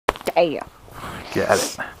Yeah. Got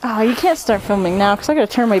it. Oh, you can't start filming now because I gotta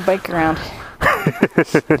turn my bike around.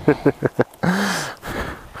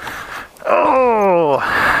 Oh!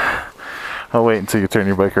 I'll wait until you turn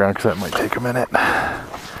your bike around because that might take a minute.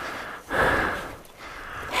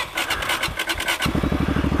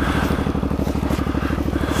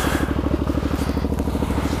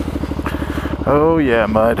 Oh yeah,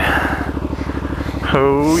 Mud.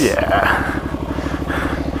 Oh yeah.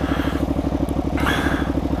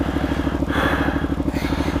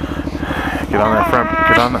 Get on that front.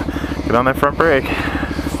 Get on that front brake.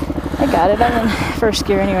 I got it. I'm in first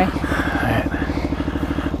gear anyway. Alright.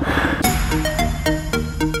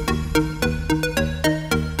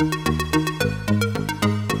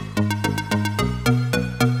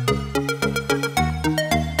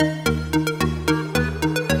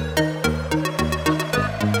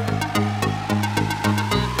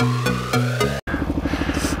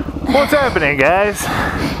 What's happening, guys?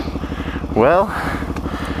 Well,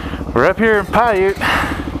 we're up here in Paiute,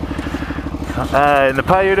 in the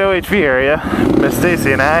Paiute OHV area,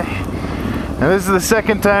 Mrs.Stacey and I. And this is the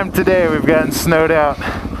second time today we've gotten snowed out.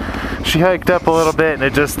 She hiked up a little bit and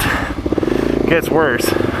it just gets worse.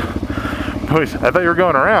 Boys, I thought you were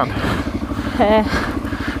going around.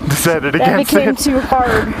 Decided against it. That became too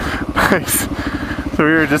hard. Nice. So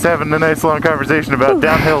we were just having a nice long conversation about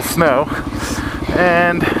downhill snow.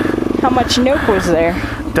 And how much nope was there?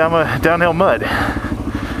 Downhill mud.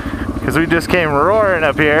 Because we just came roaring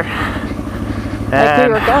up here. Like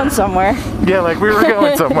we were going somewhere. Yeah, like we were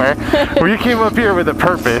going somewhere. We came up here with a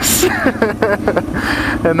purpose.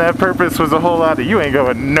 And that purpose was a whole lot of you ain't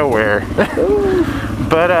going nowhere.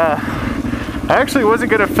 But I actually wasn't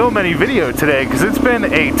going to film any video today because it's been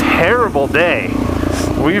a terrible day.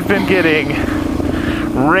 We've been getting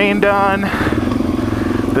rained on.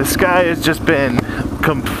 The sky has just been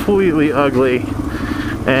completely ugly,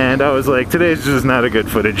 and I was like, today's just not a good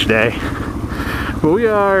footage day. But we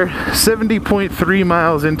are 70.3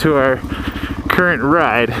 miles into our current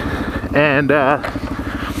ride, and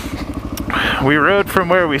we rode from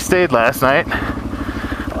where we stayed last night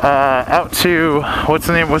out to what's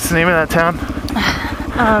the name of that town?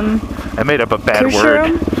 I made up a bad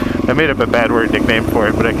word. I made up a bad word nickname for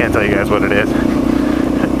it, but I can't tell you guys what it is.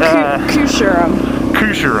 Kushurum.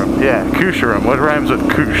 Kushurum, yeah, Kushurum. What rhymes with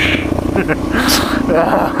Kush?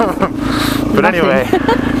 But anyway,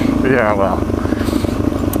 yeah, well.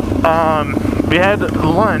 We had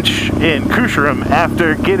lunch in Kushurum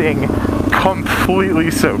after getting completely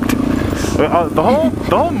soaked. The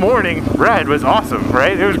whole morning ride was awesome,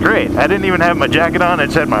 right? It was great. I didn't even have my jacket on, I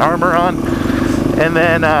just had my armor on. And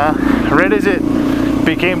then right as it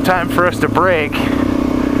became time for us to break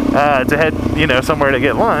to head, somewhere to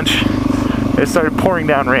get lunch, it started pouring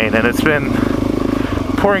down rain, and it's been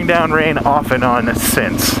pouring down rain off and on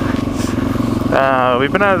since.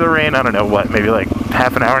 We've been out of the rain, I don't know what, maybe like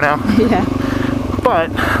half an hour now? Yeah. But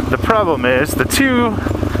the problem is the two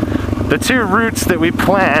routes that we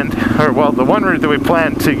planned, or well, the one route that we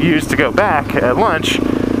planned to use to go back at lunch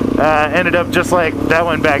ended up just like that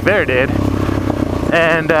one back there did.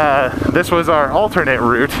 And this was our alternate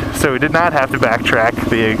route, so we did not have to backtrack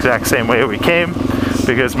the exact same way we came,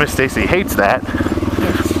 because Miss.Stacey hates that.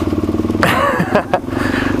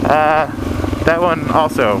 That one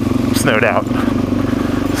also snowed out.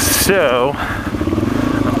 So,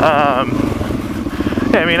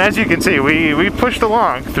 I mean, as you can see, we pushed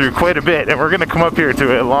along through quite a bit, and we're going to come up here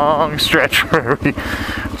to a long stretch where we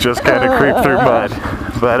just kind of creep through mud.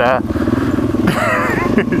 But,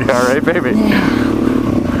 you alright, baby?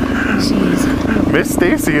 Jeez.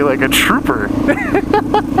 Miss.Stacey, like a trooper.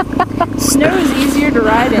 Snow is easier to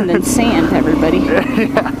ride in than sand, everybody.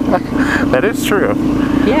 Yeah, that is true.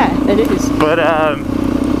 Yeah, it is. But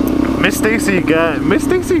Miss.Stacey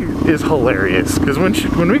is hilarious, because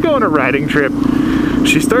when we go on a riding trip,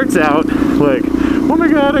 she starts out like, oh my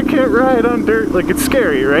god, I can't ride on dirt. Like, it's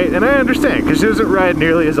scary, right? And I understand, because she doesn't ride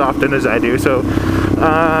nearly as often as I do. So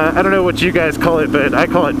I don't know what you guys call it, but I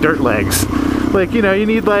call it dirt legs. Like, you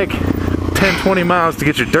need like 10-20 miles to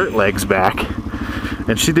get your dirt legs back,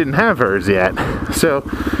 and she didn't have hers yet, so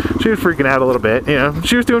she was freaking out a little bit.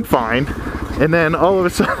 She was doing fine, and then all of a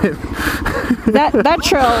sudden that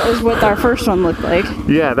trail is what our first one looked like.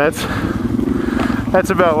 Yeah, that's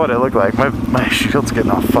about what it looked like. My shield's getting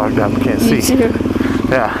all fogged up, I can't see. Me too.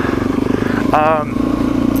 Yeah.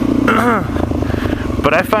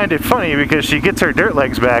 But I find it funny because she gets her dirt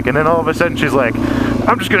legs back, and then all of a sudden she's like,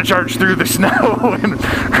 I'm just gonna charge through the snow and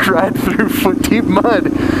ride through foot-deep mud.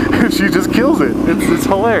 And she just kills it. It's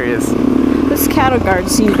hilarious. This cattle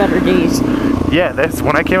guard's seen better days. Yeah, that's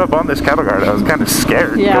when I came up on this cattle guard, I was kind of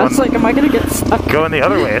scared. Yeah, I was like, am I gonna get stuck? Going the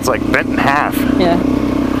other way, it's like bent in half. Yeah.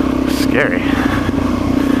 Scary.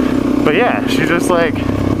 But yeah, she just like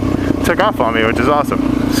took off on me, which is awesome.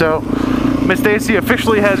 So, Miss Stacey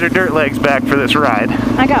officially has her dirt legs back for this ride.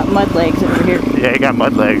 I got mud legs over here. Yeah, you got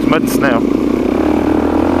mud legs, mud and snow.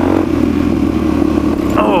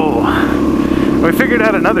 Oh, we figured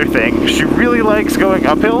out another thing. She really likes going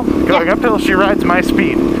uphill. Going uphill, she rides my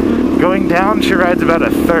speed. Going down, she rides about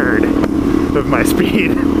 1/3 of my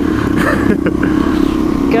speed.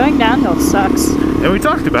 Going downhill sucks. And we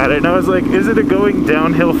talked about it, and I was like, is it a going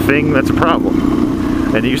downhill thing that's a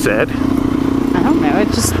problem? And you said? I don't know, it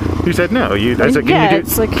just... You said no. I said,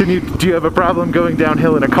 do you have a problem going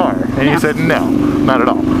downhill in a car? And you said no, not at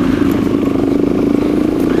all.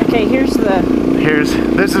 Okay,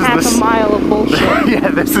 this is half a mile of bullshit. Yeah,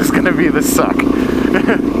 this is gonna be the suck.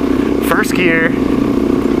 First gear.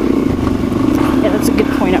 Yeah, that's a good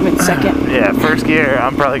point. I'm in second. Yeah, first gear.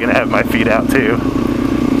 I'm probably gonna have my feet out too,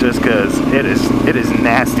 just because it is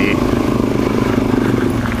nasty.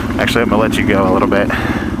 Actually, I'm gonna let you go a little bit.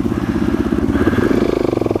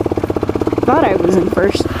 Thought I was in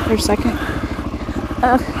first or second.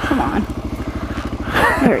 Come on.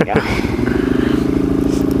 There we go.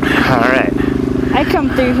 All right. I come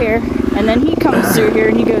through here, and then he comes through here,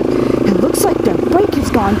 and he goes, "It looks like the bike has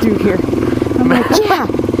gone through here." I'm like, "Yeah,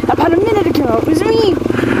 about a minute ago, it was me."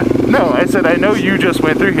 No, I said, I know you just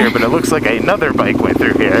went through here, but it looks like another bike went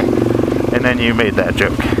through here. And then you made that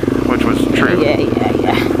joke, which was true. Yeah.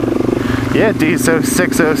 Yeah,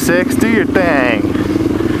 D606, do your thing.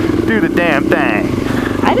 Do the damn thing.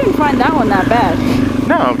 I didn't find that one that bad.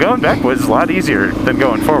 No, going back was a lot easier than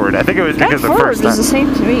going forward. I think it was because the first time. Was the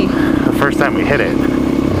same to me. The first time we hit it.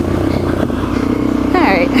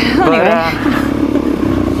 Alright, anyway. I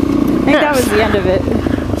think that was the end of it.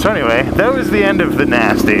 So anyway, that was the end of the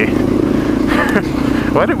nasty.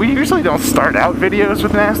 We usually don't start out videos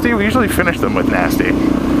with nasty, we usually finish them with nasty.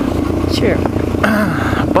 Sure.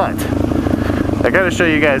 But, I gotta show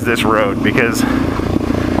you guys this road because,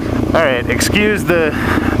 alright, excuse the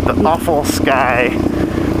awful sky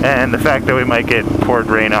and the fact that we might get poured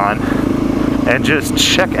rain on, and just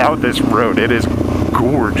check out this road, it is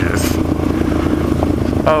gorgeous.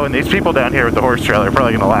 Oh, and these people down here with the horse trailer are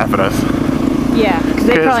probably gonna laugh at us. Yeah, because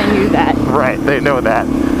they probably knew that. Right, they know that.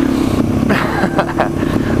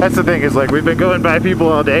 That's the thing, is like we've been going by people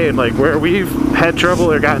all day, and like where we've had trouble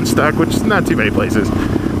or gotten stuck, which is not too many places,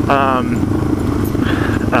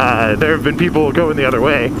 there have been people going the other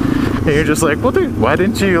way, and you're just like, well dude, why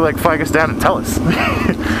didn't you like flag us down and tell us?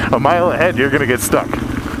 A mile ahead, you're gonna get stuck.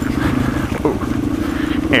 Ooh.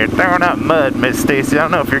 You're throwing out mud, Miss Stacey. I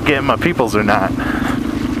don't know if you're getting my peoples or not.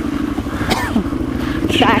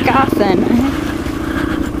 Back off then.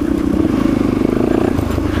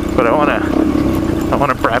 But I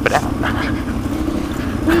wanna brab it out.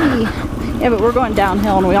 Yeah, but we're going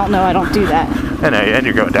downhill, and we all know I don't do that. And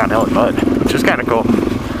you're going downhill in mud, which is kind of cool.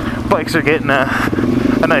 Bikes are getting a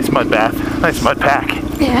nice mud bath, nice mud pack.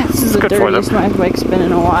 Yeah, this is the dirtiest my bike's been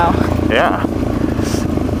in a while. Yeah.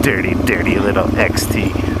 Dirty, dirty little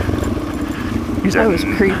XT. That was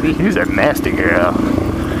creepy. He's a nasty girl.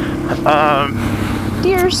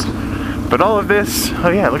 Deers. But all of this, oh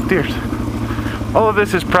yeah, look, deers. All of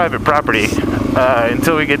this is private property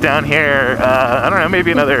until we get down here, I don't know,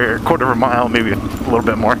 maybe another quarter of a mile, maybe a little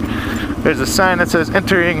bit more. There's a sign that says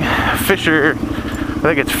entering Fisher, I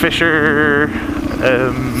think it's Fisher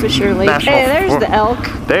Lake. National Hey, there's the elk.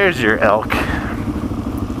 There's your elk.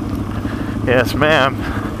 Yes, ma'am.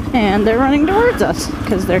 And they're running towards us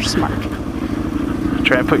because they're smart.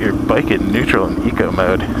 Try and put your bike in neutral and eco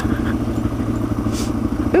mode.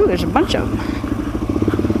 Ooh, there's a bunch of them.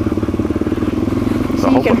 So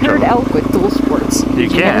you can herd elk with dual sports. You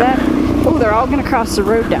can. Know that? Oh, they're all going to cross the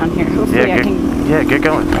road down here. Hopefully I can... Yeah, get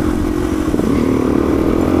going.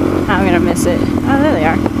 I'm going to miss it. Oh, there they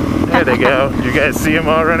are. There they go. You guys see them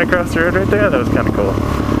all run across the road right there? That was kind of cool.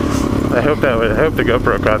 I hope the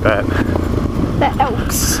GoPro caught that. The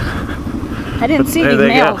elks. I didn't see any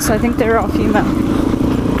males. I think they were all female.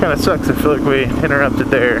 Kind of sucks. I feel like we interrupted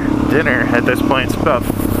their dinner at this point. It's about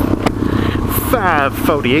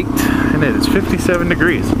 5:48 and it is 57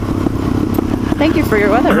 degrees. Thank you for your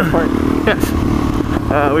weather report. Yes.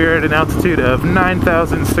 We are at an altitude of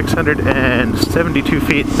 9,672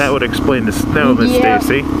 feet. That would explain the snow, Miss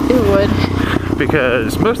Stacey. It would.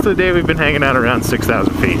 Because most of the day we've been hanging out around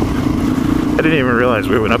 6,000 feet. I didn't even realize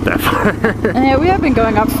we went up that far. Yeah, we have been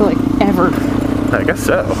going up for like ever. I guess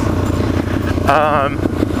so.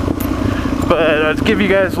 But to give you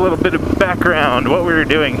guys a little bit of background, what we were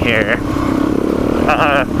doing here.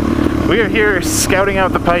 We are here scouting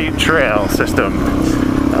out the Paiute Trail system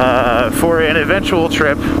for an eventual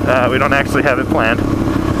trip. We don't actually have it planned.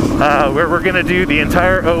 Where we're going to do the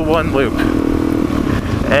entire 01 loop.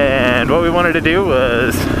 And what we wanted to do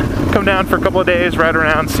was come down for a couple of days, ride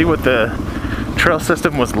around, see what the trail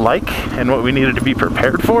system was like and what we needed to be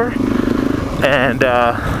prepared for. And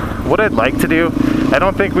what I'd like to do, I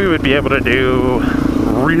don't think we would be able to do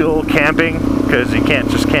real camping because you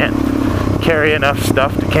can't carry enough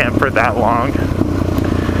stuff to camp for that long.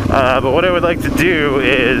 But what I would like to do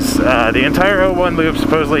is the entire 01 loop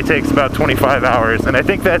supposedly takes about 25 hours, and I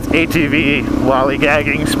think that's ATV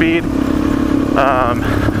lollygagging speed.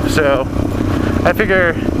 So I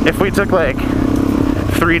figure if we took like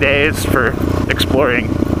 3 days for exploring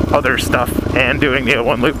other stuff and doing the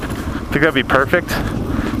 01 loop, I think that'd be perfect.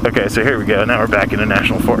 Okay, so here we go. Now we're back in the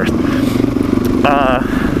National Forest.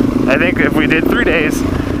 I think if we did 3 days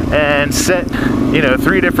and set,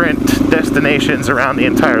 3 different destinations around the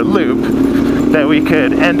entire loop, that we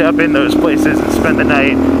could end up in those places and spend the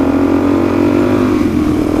night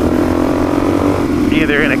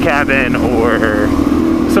either in a cabin or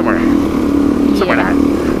somewhere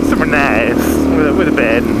nice with a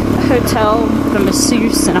bed, a hotel, the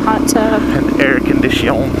masseuse, and a hot tub, and air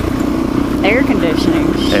conditioning. Air conditioning.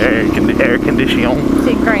 Air conditioning. I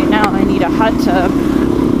think right now I need a hot tub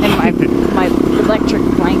and my electric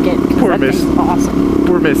blanket. Poor Miss. Awesome.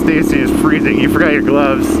 Poor Miss.Stacey is freezing. You forgot your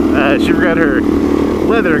gloves. She forgot her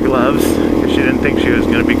leather gloves because she didn't think she was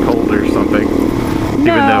going to be cold or something.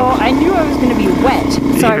 No, I knew I was going to be wet,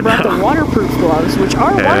 so I brought the waterproof gloves, which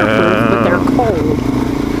are waterproof, but they're cold.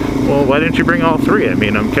 Well, why didn't you bring all 3? I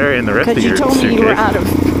mean, I'm carrying the rest of your suitcase. Because you told me you were out of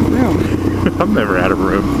room. I'm never out of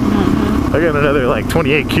room. I got another like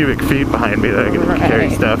 28 cubic feet behind me that I can carry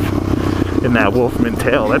stuff in that Wolfman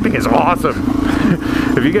tail. That thing is awesome.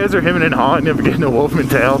 If you guys are hemming and hawing of getting a Wolfman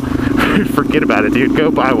tail, forget about it, dude. Go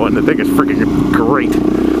buy one. The thing is freaking great.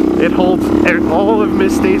 It holds all of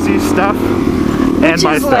Miss.Stacey's stuff and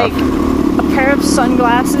my stuff. Like a pair of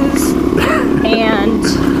sunglasses and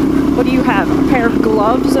what do you have? A pair of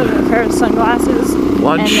gloves and a pair of sunglasses?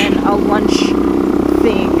 Lunch. And then a lunch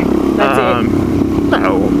thing. That's it.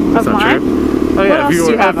 No, that's not mine? true. Oh yeah,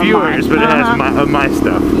 viewers, but it has my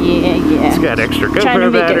stuff. Yeah. It's got extra GoPro trying to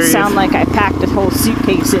make batteries. It sound like I packed a whole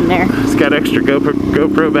suitcase in there. It's got extra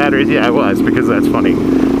GoPro batteries. Yeah, I was, because that's funny.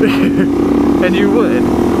 And you would.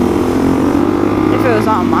 If it was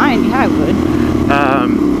on mine, yeah, I would.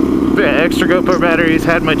 But yeah, extra GoPro batteries.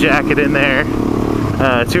 Had my jacket in there. 2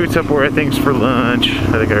 Tupperware things for lunch.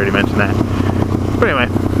 I think I already mentioned that. But anyway,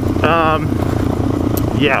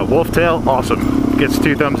 yeah, wolf tail, awesome. Gets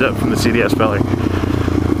 2 thumbs up from the CDS feller.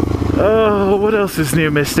 Oh, what else is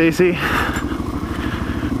new, Miss.Stacey?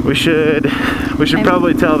 We should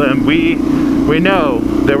probably tell them we know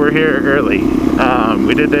that we're here early.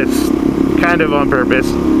 We did this kind of on purpose.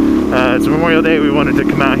 It's Memorial Day. We wanted to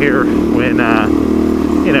come out here when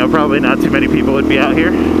probably not too many people would be out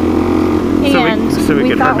here. And so we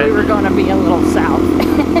could thought we were going to be a little south.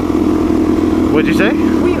 What'd you say?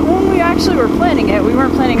 When we actually were planning it, we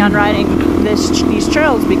weren't planning on riding these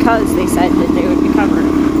trails because they said that they would be covered.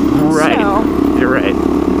 Right. So, you're right.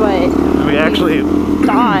 But we actually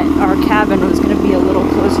thought our cabin was going to be a little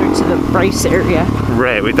closer to the Bryce area.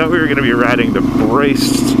 Right. We thought we were going to be riding the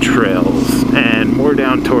Bryce trails and more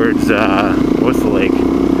down towards what's the lake?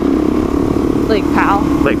 Lake Powell.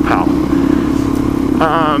 Lake Powell.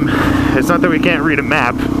 It's not that we can't read a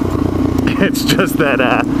map. It's just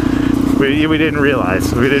that we didn't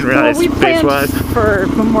realize. We didn't realize we planned for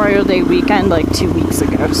Memorial Day weekend like 2 weeks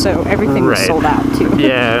ago, so everything was sold out too.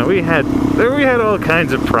 Yeah, we had all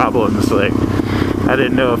kinds of problems. Like I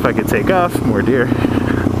didn't know if I could take off. More deer.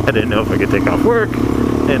 I didn't know if I could take off work.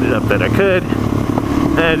 Ended up that I could,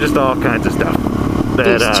 and just all kinds of stuff.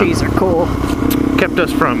 These trees are cool. Kept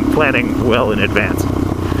us from planning well in advance.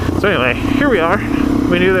 So anyway, here we are.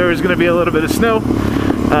 We knew there was going to be a little bit of snow.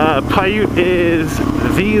 Paiute is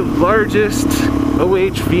the largest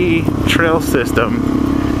OHV trail system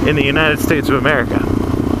in the United States of America.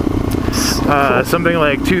 Something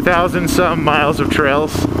like 2,000 some miles of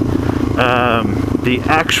trails. The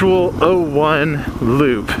actual 01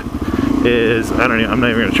 loop is, I'm not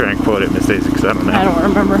even going to try and quote it, Miss.Stacey, because I don't know. I don't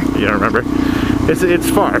remember. You don't remember? It's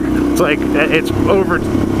far. It's over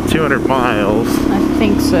 200 miles. I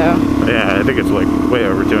think so. Yeah, I think it's like way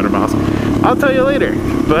over 200 miles. I'll tell you later.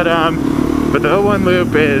 But the 01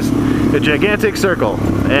 loop is a gigantic circle,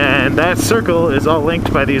 and that circle is all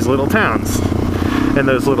linked by these little towns. And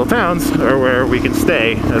those little towns are where we can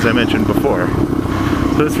stay, as I mentioned before.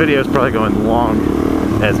 So this video is probably going long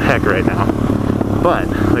as heck right now. But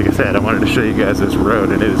like I said, I wanted to show you guys this road,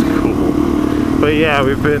 and it is cool. But yeah,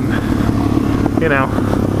 we've been, you know,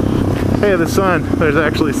 hey, the sun. There's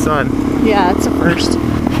actually sun. Yeah, it's a first.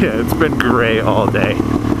 Yeah, it's been gray all day.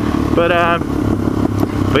 But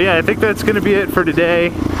yeah, I think that's gonna be it for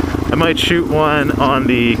today. I might shoot one on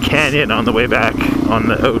the canyon on the way back on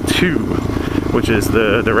the 02, which is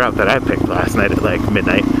the route that I picked last night at like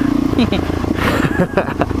midnight.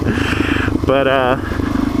 But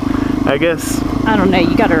I guess, I don't know,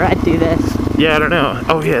 you gotta ride through this. yeah, I don't know.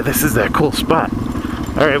 Oh yeah, this is that cool spot.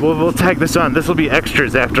 All right, well, we'll tag this on. This will be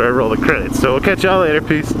extras after I roll the credits. So we'll catch y'all later.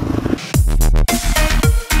 Peace.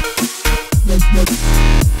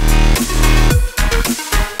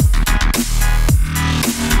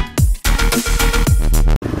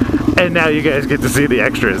 And now you guys get to see the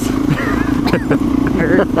extras.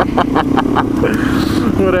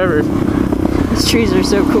 Whatever. These trees are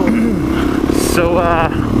so cool. So,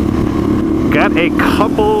 got a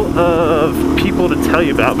couple of people to tell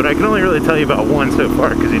you about, but I can only really tell you about one so far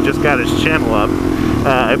because he just got his channel up.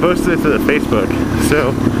 I posted it to the Facebook.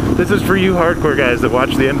 So, this is for you hardcore guys that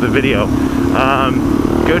watch the end of the video.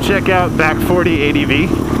 Go check out Back 40 ADV.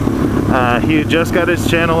 He just got his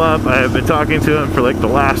channel up. I've been talking to him for like the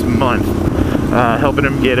last month, helping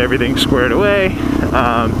him get everything squared away,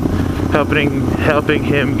 helping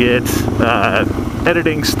him get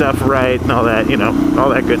editing stuff right and all that, you know, all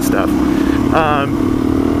that good stuff.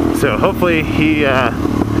 So hopefully he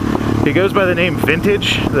goes by the name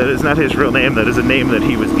Vintage. That is not his real name. That is a name that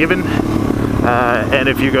he was given. And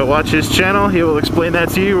if you go watch his channel, he will explain that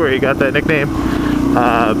to you where he got that nickname.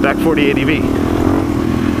 Back 40 ADV.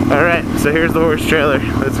 Alright, so here's the horse trailer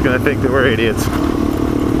that's gonna think that we're idiots.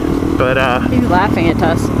 But He's laughing at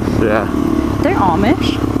us. yeah. They're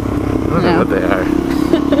Amish. I don't know what they are.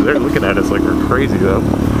 They're looking at us like we're crazy though.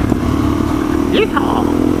 Yeehaw!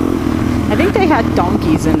 I think they had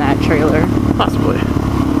donkeys in that trailer. Possibly.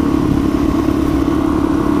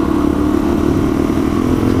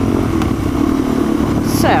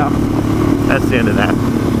 So That's the end of that.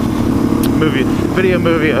 Video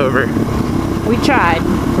movie over. we tried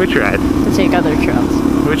We tried. to take other trails.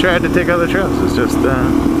 We tried to take other trails. It's just,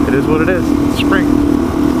 it is what it is. It's spring.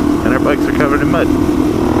 And our bikes are covered in mud.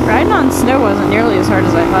 Riding on snow wasn't nearly as hard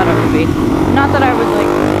as I thought it would be. Not that I would like